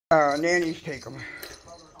Nannies take them.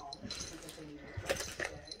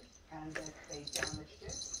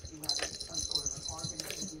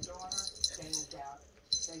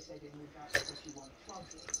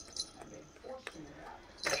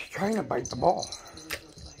 She's trying to bite the ball.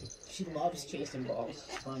 She loves chasing balls.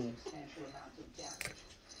 It's funny.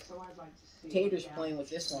 Tater's playing with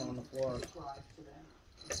this one on the floor.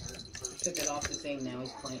 I took it off the thing now.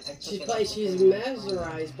 He's playing. She's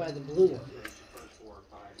mesmerized by the blue one.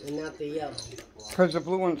 And not the yellow. Because the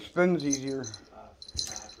blue one spins easier.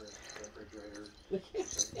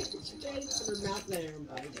 She's trying to put her mouth in there and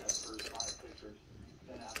bite it.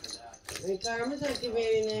 Hey, Carmen's not giving me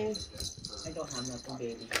anything. I don't have nothing,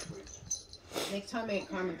 baby. Next time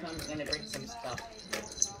Carmen comes, I'm going to bring some stuff.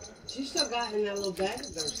 She's still got in that little bag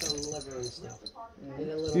there's some liver and stuff.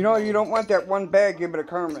 You know, you don't want that one bag, give it to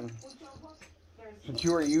Carmen. Since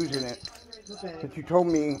you were using it. Okay. Since you told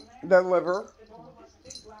me that liver.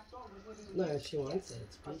 No, if she wants it.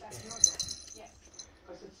 It's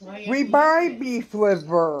beef. We buy beef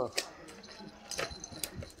liver.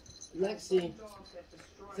 Lexi,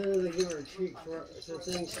 so they give her a treat for the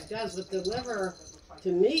thing she does with the liver. To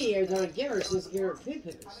me, I don't give her. She's give her pig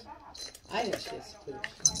pickers. I think she gets pickers.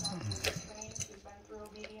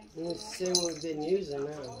 It's the same one we've been using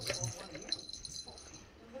now.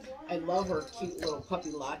 I love her cute little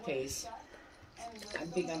puppy lattes. I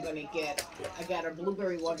think I'm going to get, I got her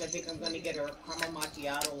blueberry ones. I think I'm going to get her caramel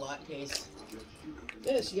macchiato lattes.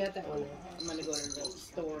 Yeah, she got that one. I'm going to go to the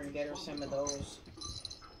store and get her some of those.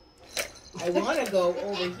 I want to go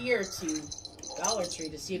over here to Dollar Tree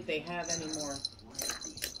to see if they have any more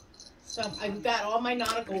stuff. I've got all my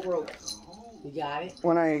nautical rope. You got it?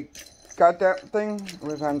 When I got that thing, it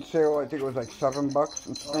was on sale. I think it was like $7.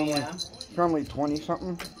 It's normally, normally 20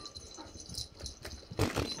 something.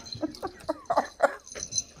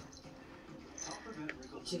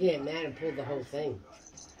 She get mad and pulled the whole thing.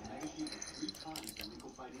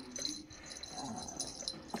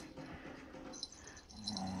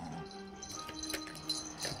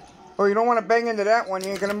 Oh, you don't want to bang into that one.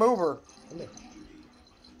 You ain't going to move her.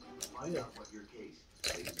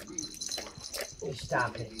 You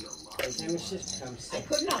stop it. I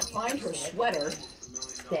could not find her sweater.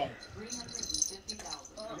 Dead.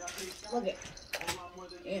 Look at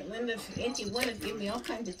Aunt Linda, Auntie Linda gave me all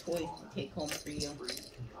kinds of toys to take home for you.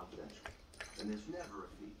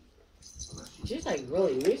 She's like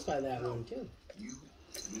really amused by that one too.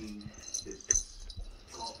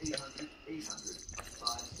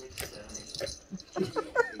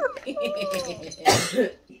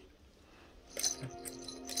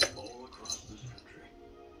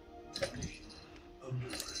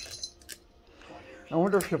 I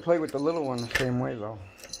wonder if she'll play with the little one the same way, though.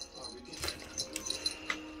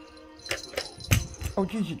 Oh,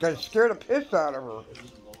 geez, you guys scared the piss out of her.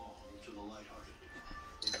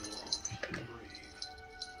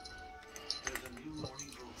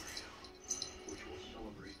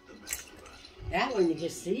 That one, you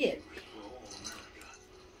just see it.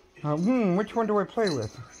 Which one do I play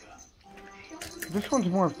with? This one's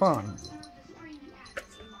more fun.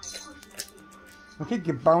 I think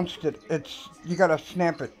you bounced it. You gotta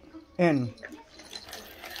snap it in.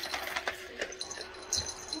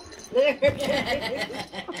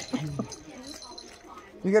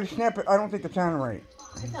 You gotta snap it. I don't think it's on right.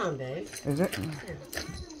 It's on, babe. Is it?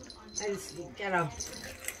 I just gotta.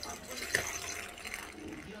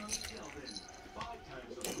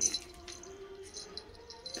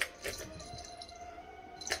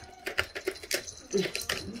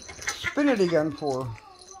 Spin it again for her.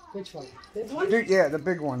 Which one? This one? Yeah, the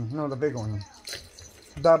big one. No, the big one.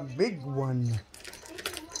 The big one.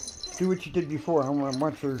 Do what you did before. I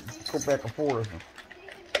want her to go back and forth.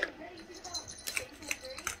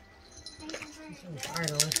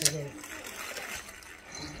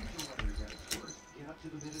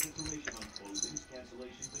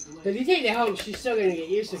 But if you take it home, she's still gonna get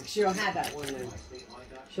used to it. She don't have that one then.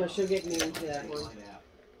 She'll get me into that one.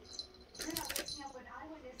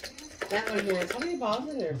 That one here. How many balls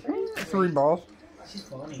in there? Three balls. She's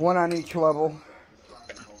funny. One on each level.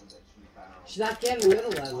 She's not getting the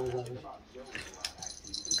middle level though.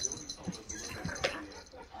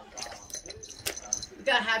 We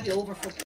gotta have you over for